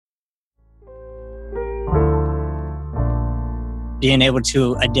being able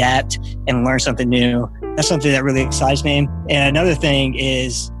to adapt and learn something new. That's something that really excites me. And another thing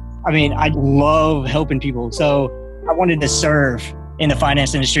is, I love helping people. So I wanted to serve in the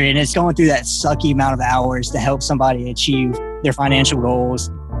finance industry, and it's going through that sucky amount of hours to help somebody achieve their financial goals.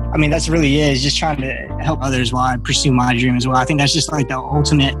 That's really is just trying to help others while I pursue my dream as well. I think that's just like the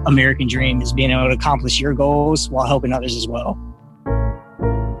ultimate American dream, is being able to accomplish your goals while helping others as well.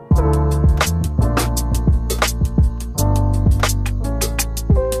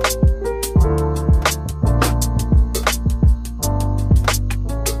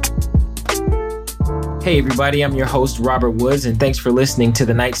 Hey everybody, I'm your host, Robert Woods, and thanks for listening to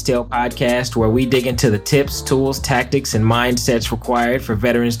the Knight's Tale podcast, where we dig into the tips, tools, tactics, and mindsets required for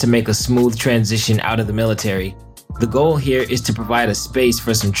veterans to make a smooth transition out of the military. The goal here is to provide a space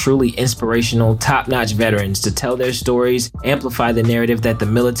for some truly inspirational, top-notch veterans to tell their stories, amplify the narrative that the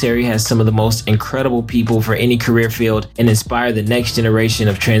military has some of the most incredible people for any career field, and inspire the next generation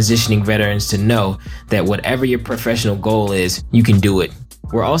of transitioning veterans to know that whatever your professional goal is, you can do it.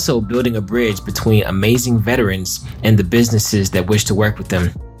 We're also building a bridge between amazing veterans and the businesses that wish to work with them.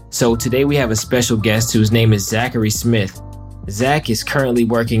 So today we have a special guest whose name is Zachary Smith. Zach is currently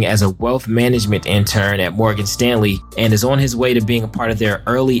working as a wealth management intern at Morgan Stanley and is on his way to being a part of their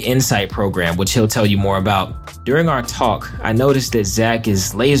early insight program, which he'll tell you more about. During our talk, I noticed that Zach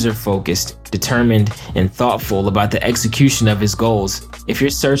is laser focused, determined, and thoughtful about the execution of his goals. If you're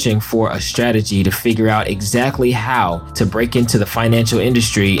searching for a strategy to figure out exactly how to break into the financial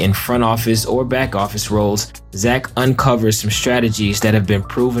industry in front office or back office roles, Zach uncovers some strategies that have been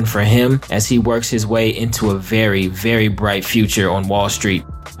proven for him as he works his way into a very, very bright future on Wall Street.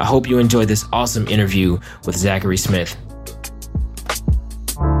 I hope you enjoy this awesome interview with Zachary Smith.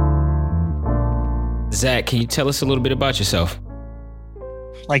 Zach, can you tell us a little bit about yourself?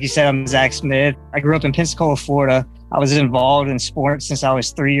 Like you said, I'm Zach Smith. I grew up in Pensacola, Florida. I was involved in sports since I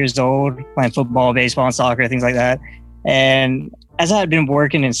was 3 years old, playing football, baseball, and soccer, things like that. And as I had been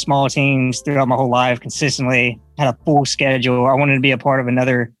working in small teams throughout my whole life consistently, had a full schedule, I wanted to be a part of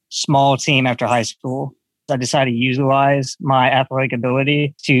another small team after high school. I decided to utilize my athletic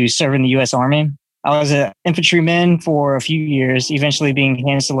ability to serve in the U.S. Army. I was an infantryman for a few years, eventually being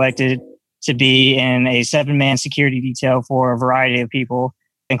hand-selected to be in a 7-man security detail for a variety of people,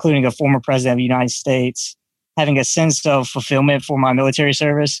 including a former president of the United States. Having a sense of fulfillment for my military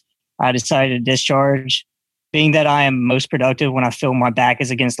service, I decided to discharge. Being that I am most productive when I feel my back is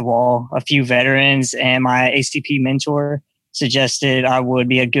against the wall, a few veterans and my ACP mentor suggested I would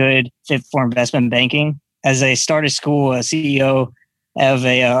be a good fit for investment banking. As I started school, a CEO of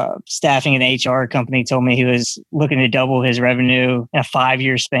a staffing and HR company told me he was looking to double his revenue in a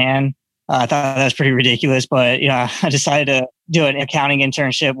 5-year span. I thought that was pretty ridiculous, but I decided to do an accounting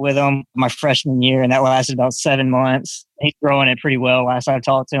internship with him my freshman year, and that lasted about 7 months. He's growing it pretty well last I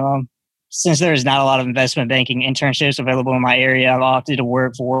talked to him. Since there's not a lot of investment banking internships available in my area, I've opted to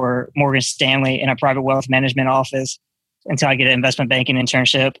work for Morgan Stanley in a private wealth management office until I get an investment banking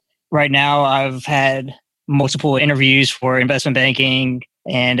internship. Right now, I've had multiple interviews for investment banking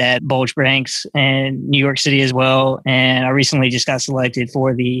and at Bulge Banks in New York City as well. And I recently just got selected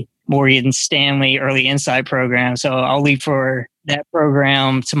for the Morgan Stanley Early Insight program. So I'll leave for that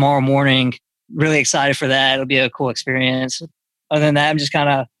program tomorrow morning. Really excited for that. It'll be a cool experience. Other than that, I'm just kind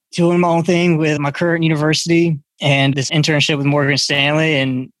of doing my own thing with my current university and this internship with Morgan Stanley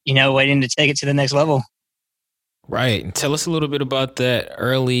and, waiting to take it to the next level. Right. Tell us a little bit about that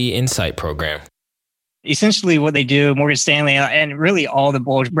Early Insight program. Essentially what they do, Morgan Stanley and really all the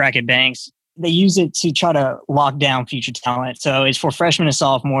bulge bracket banks, they use it to try to lock down future talent. So it's for freshmen and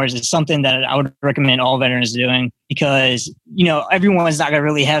sophomores. It's something that I would recommend all veterans doing because, everyone's not going to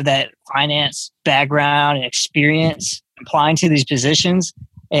really have that finance background and experience applying to these positions.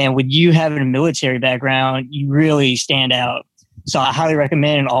 And with you having a military background, you really stand out. So I highly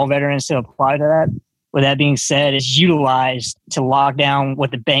recommend all veterans to apply to that. With that being said, it's utilized to lock down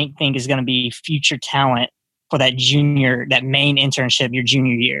what the bank think is going to be future talent for that main internship your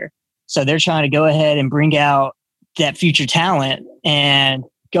junior year. So they're trying to go ahead and bring out that future talent and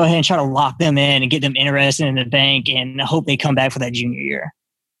go ahead and try to lock them in and get them interested in the bank and hope they come back for that junior year.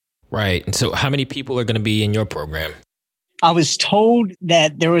 Right. And so how many people are going to be in your program? I was told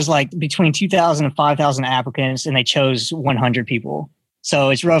that there was between 2,000 and 5,000 applicants and they chose 100 people.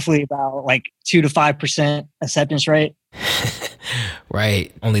 So it's roughly about 2 to 5% acceptance rate.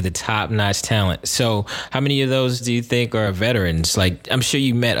 Right. Only the top-notch talent. So how many of those do you think are veterans? I'm sure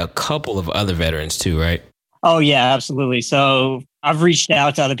you met a couple of other veterans too, right? Oh, yeah, absolutely. So I've reached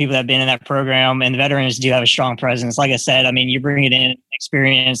out to other people that have been in that program, and the veterans do have a strong presence. Like I said, you're bringing in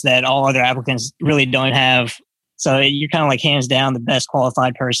experience that all other applicants really don't have. So you're kind of like hands down the best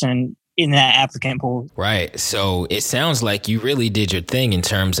qualified person in that applicant pool. Right. So it sounds like you really did your thing in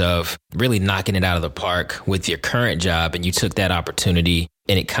terms of really knocking it out of the park with your current job, and you took that opportunity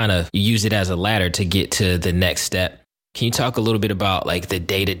and it kind of, you use it as a ladder to get to the next step. Can you talk a little bit about like the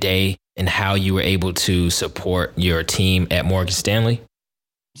day to day and how you were able to support your team at Morgan Stanley?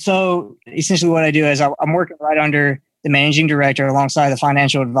 So essentially what I do is I'm working right under the managing director alongside the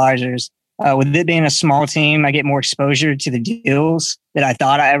financial advisors. With it being a small team, I get more exposure to the deals that I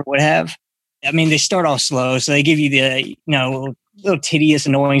thought I ever would have. I mean, they start off slow, so they give you the, little tedious,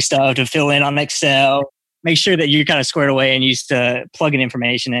 annoying stuff to fill in on Excel. Make sure that you're kind of squared away and used to plugging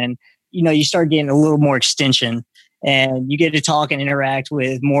information in. You start getting a little more extension, and you get to talk and interact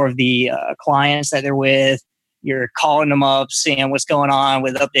with more of the clients that they're with. You're calling them up, seeing what's going on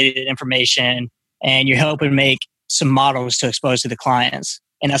with updated information, and you're helping make some models to expose to the clients.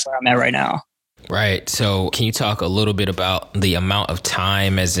 And that's where I'm at right now. Right. So can you talk a little bit about the amount of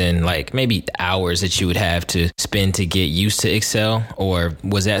time, as in like maybe hours that you would have to spend to get used to Excel? Or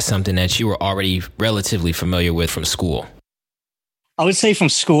was that something that you were already relatively familiar with from school? I would say from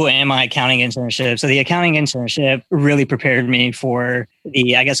school and my accounting internship. So the accounting internship really prepared me for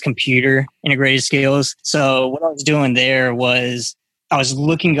the, computer integrated skills. So what I was doing there was I was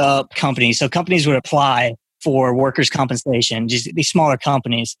looking up companies. So companies would apply for workers' compensation, just these smaller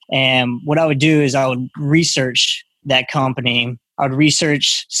companies. And what I would do is I would research that company. I would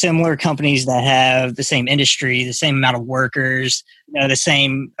research similar companies that have the same industry, the same amount of workers, the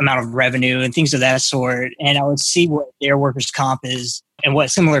same amount of revenue and things of that sort. And I would see what their workers' comp is and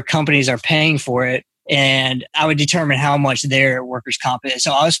what similar companies are paying for it. And I would determine how much their workers' comp is.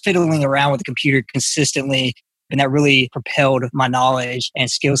 So I was fiddling around with the computer consistently, and that really propelled my knowledge and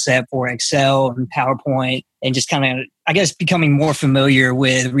skill set for Excel and PowerPoint, and just kind of, becoming more familiar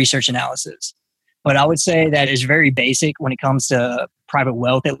with research analysis. But I would say that it's very basic when it comes to private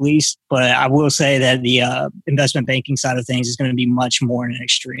wealth, at least. But I will say that the investment banking side of things is going to be much more in an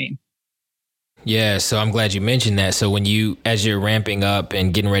extreme. Yeah, so I'm glad you mentioned that. So as you're ramping up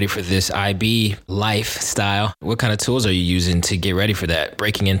and getting ready for this IB lifestyle, what kind of tools are you using to get ready for that?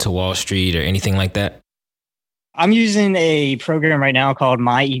 Breaking into Wall Street or anything like that? I'm using a program right now called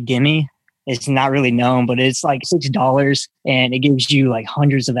MyEdemy. It's not really known, but it's like $6, and it gives you like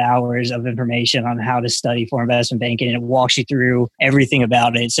hundreds of hours of information on how to study for investment banking, and it walks you through everything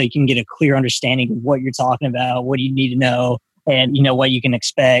about it so you can get a clear understanding of what you're talking about, what you need to know, and what you can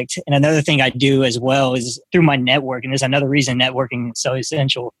expect. And another thing I do as well is through my network, and there's another reason networking is so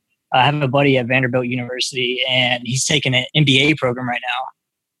essential. I have a buddy at Vanderbilt University, and he's taking an MBA program right now.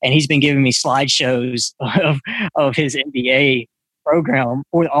 And he's been giving me slideshows of his MBA program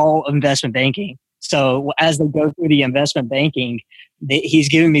for all investment banking. So as they go through the investment banking, he's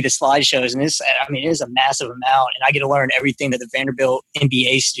giving me the slideshows. And it is a massive amount. And I get to learn everything that the Vanderbilt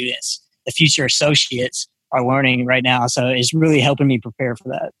MBA students, the future associates, are learning right now. So it's really helping me prepare for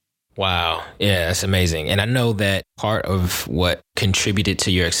that. Wow. Yeah, that's amazing. And I know that part of what contributed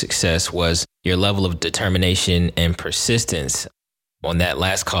to your success was your level of determination and persistence. On that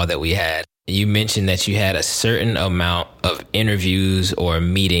last call that we had, you mentioned that you had a certain amount of interviews or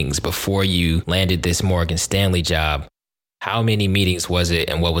meetings before you landed this Morgan Stanley job. How many meetings was it,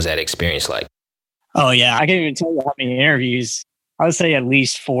 and what was that experience like? Oh, yeah. I can't even tell you how many interviews. I would say at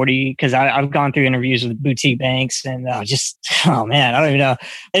least 40, because I've gone through interviews with boutique banks, and I don't even know.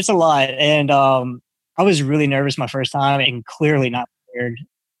 It's a lot. And I was really nervous my first time and clearly not prepared.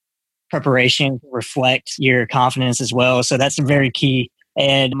 Preparation reflect your confidence as well. So that's very key.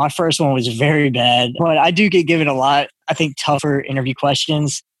 And my first one was very bad, but I do get given a lot, I think, tougher interview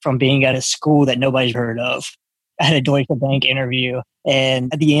questions from being at a school that nobody's heard of. I had a Deutsche Bank interview,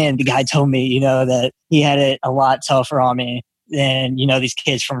 and at the end, the guy told me, that he had it a lot tougher on me than, these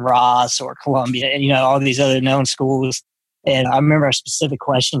kids from Ross or Columbia, and, all these other known schools. And I remember a specific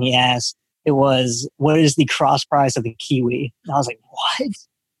question he asked. It was, what is the cross price of the Kiwi? And I was like, what?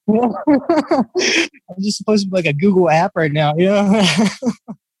 I'm just supposed to be like a Google app right now,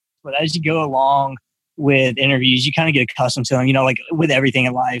 But as you go along with interviews, you kind of get accustomed to them, like with everything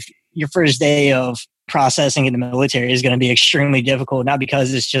in life. Your first day of processing in the military is going to be extremely difficult, not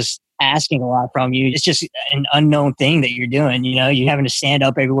because it's just asking a lot from you. It's just an unknown thing that you're doing. You're having to stand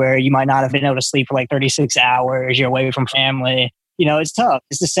up everywhere. You might not have been able to sleep for like 36 hours. You're away from family. It's tough.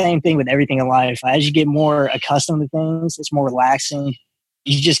 It's the same thing with everything in life. As you get more accustomed to things, it's more relaxing.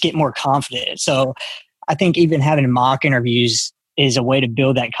 You just get more confident. So I think even having mock interviews is a way to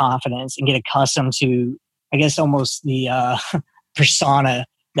build that confidence and get accustomed to, almost the persona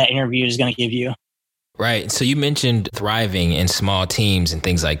that interview is going to give you. Right. So you mentioned thriving in small teams and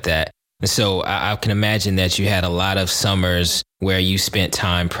things like that. So I can imagine that you had a lot of summers where you spent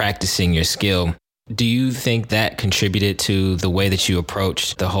time practicing your skill. Do you think that contributed to the way that you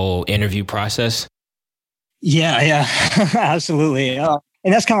approached the whole interview process? Yeah, absolutely. And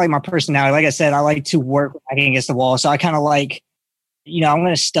that's kind of like my personality. Like I said, I like to work against the wall. So I kind of like, I'm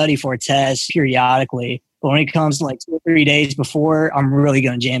going to study for a test periodically. But when it comes to like 2 or 3 days before, I'm really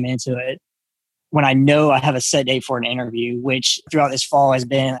going to jam into it. When I know I have a set date for an interview, which throughout this fall has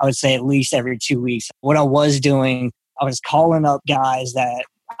been, I would say at least every 2 weeks. What I was doing, I was calling up guys that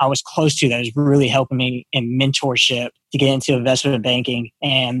I was close to that was really helping me in mentorship to get into investment banking.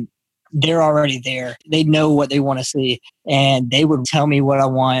 And they're already there. They know what they want to see, and they would tell me what I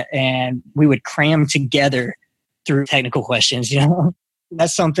want, and we would cram together through technical questions.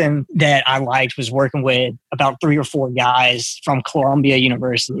 That's something that I liked, was working with about 3 or 4 guys from Columbia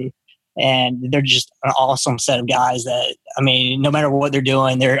University. And they're just an awesome set of guys that, no matter what they're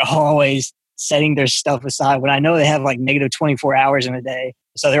doing, they're always setting their stuff aside when I know they have like negative 24 hours in a day.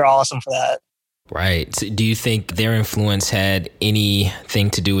 So they're awesome for that. Right. So do you think their influence had anything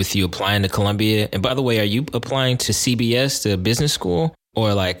to do with you applying to Columbia? And by the way, are you applying to CBS, the business school,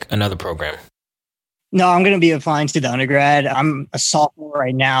 or like another program? No, I'm going to be applying to the undergrad. I'm a sophomore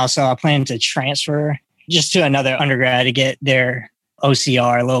right now, so I plan to transfer just to another undergrad to get their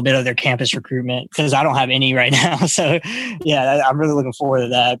OCR, a little bit of their campus recruitment, because I don't have any right now. So yeah, I'm really looking forward to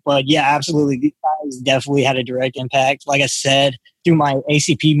that. But yeah, absolutely. These guys definitely had a direct impact. Like I said, through my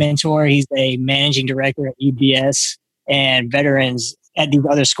ACP mentor, he's a managing director at UBS, and veterans at these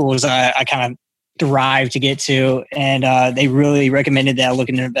other schools I kind of thrive to get to. And they really recommended that I look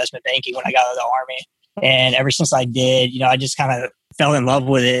into investment banking when I got out of the Army. And ever since I did, I just kind of fell in love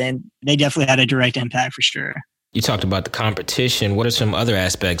with it. And they definitely had a direct impact for sure. You talked about the competition. What are some other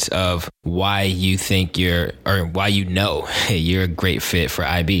aspects of why you think you're a great fit for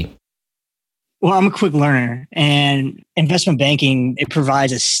IB? Well, I'm a quick learner, and investment banking, it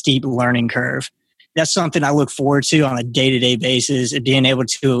provides a steep learning curve. That's something I look forward to on a day-to-day basis, being able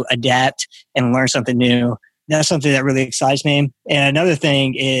to adapt and learn something new. That's something that really excites me. And another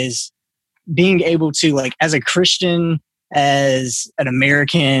thing is being able to, like, as a Christian, as an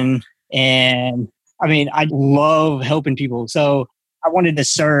American, and I love helping people. So I wanted to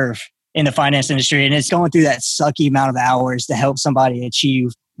serve in the finance industry, and it's going through that sucky amount of hours to help somebody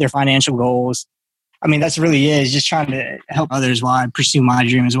achieve their financial goals. That's really is just trying to help others while I pursue my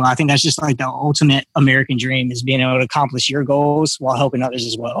dream as well. I think that's just like the ultimate American dream, is being able to accomplish your goals while helping others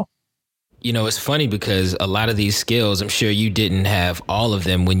as well. It's funny because a lot of these skills, I'm sure you didn't have all of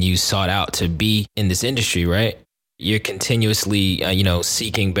them when you sought out to be in this industry, right? You're continuously,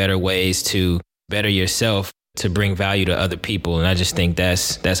 seeking better ways to better yourself, to bring value to other people. And I just think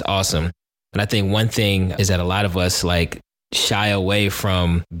that's awesome. And I think one thing is that a lot of us shy away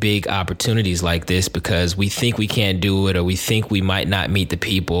from big opportunities like this because we think we can't do it, or we think we might not meet the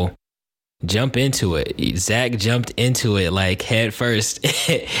people. Jump into it. Zach jumped into it head first,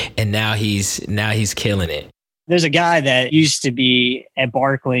 and now he's killing it. There's a guy that used to be at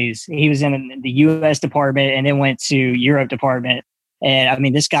Barclays. He was in the U.S. department and then went to Europe department.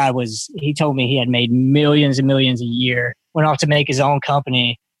 And this guy he told me he had made millions and millions a year, went off to make his own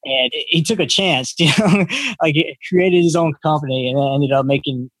company. And he took a chance, he created his own company and ended up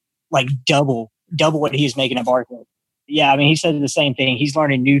making double what he was making at Barclays. Yeah, he said the same thing. He's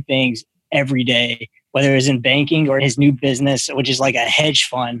learning new things every day, whether it's in banking or his new business, which is like a hedge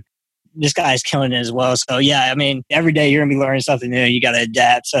fund. This guy's killing it as well. So yeah, every day you're going to be learning something new. You got to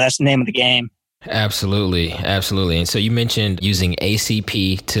adapt. So that's the name of the game. Absolutely. Absolutely. And so you mentioned using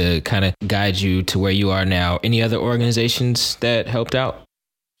ACP to kind of guide you to where you are now. Any other organizations that helped out?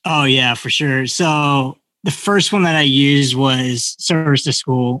 Oh, yeah, for sure. So the first one that I used was Service to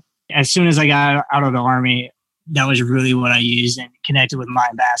School. As soon as I got out of the Army, that was really what I used, and connected with my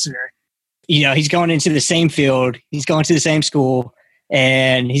ambassador. He's going into the same field, he's going to the same school,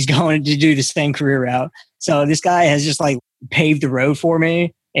 and he's going to do the same career route. So this guy has just paved the road for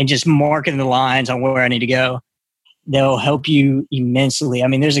me and just marking the lines on where I need to go. They'll help you immensely.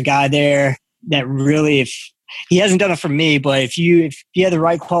 There's a guy there that really, if he hasn't done it for me, but if you have the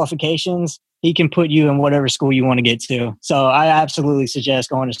right qualifications, he can put you in whatever school you want to get to. So I absolutely suggest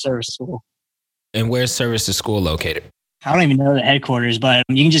going to Service to School. And where's Service to School located? I don't even know the headquarters, but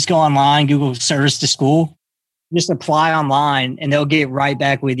you can just go online, Google Service to School, just apply online, and they'll get right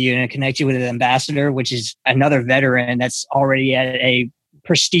back with you and connect you with an ambassador, which is another veteran that's already at a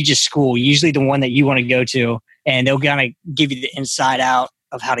prestigious school, usually the one that you want to go to, and they'll kind of give you the inside out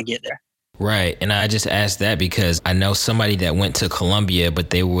of how to get there. Right. And I just asked that because I know somebody that went to Columbia,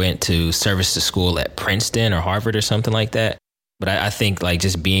 but they went to Service to School at Princeton or Harvard or something like that. But I think like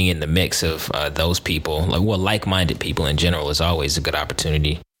just being in the mix of those people, like-minded people in general, is always a good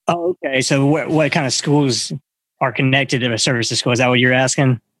opportunity. Oh, okay. So what kind of schools are connected to a services school? Is that what you're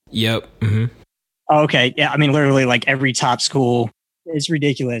asking? Yep. Mm-hmm. Okay. Yeah. I mean, literally like every top school is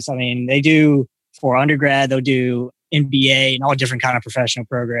ridiculous. I mean, they do for undergrad, they'll do MBA and all different kind of professional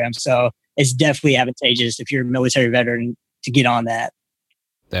programs. So it's definitely advantageous if you're a military veteran to get on that.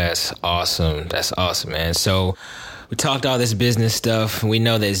 That's awesome. That's awesome, man. So we talked all this business stuff. We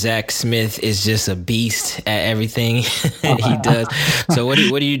know that Zach Smith is just a beast at everything he does. So what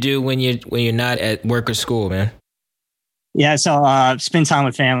do you do when you're not at work or school, man? Yeah, so spend time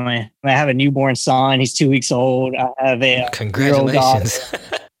with family. I have a newborn son. He's 2 weeks old. I have a congratulations.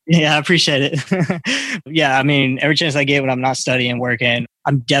 Yeah, I appreciate it. Yeah, I mean, every chance I get when I'm not studying, working,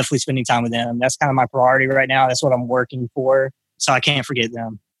 I'm definitely spending time with them. That's kind of my priority right now. That's what I'm working for. So I can't forget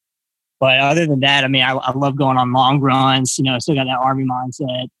them. But other than that, I mean, I love going on long runs. You know, I still got that Army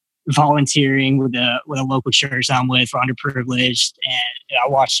mindset. Volunteering with a local church I'm with for underprivileged, and I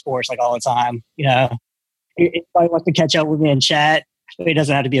watch sports like all the time. You know, if anybody wants to catch up with me and chat, it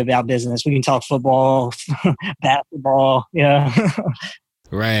doesn't have to be about business. We can talk football, basketball. Yeah.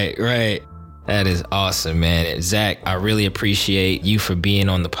 Right. That is awesome, man. And Zach, I really appreciate you for being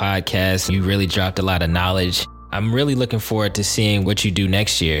on the podcast. You really dropped a lot of knowledge. I'm really looking forward to seeing what you do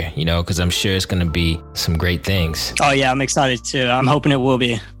next year, you know, because I'm sure it's going to be some great things. Oh, yeah, I'm excited too. I'm hoping it will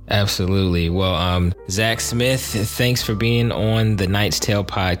be. Absolutely. Well, Zach Smith, thanks for being on the Knight's Tale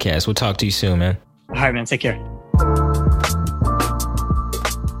podcast. We'll talk to you soon, man. All right, man. Take care.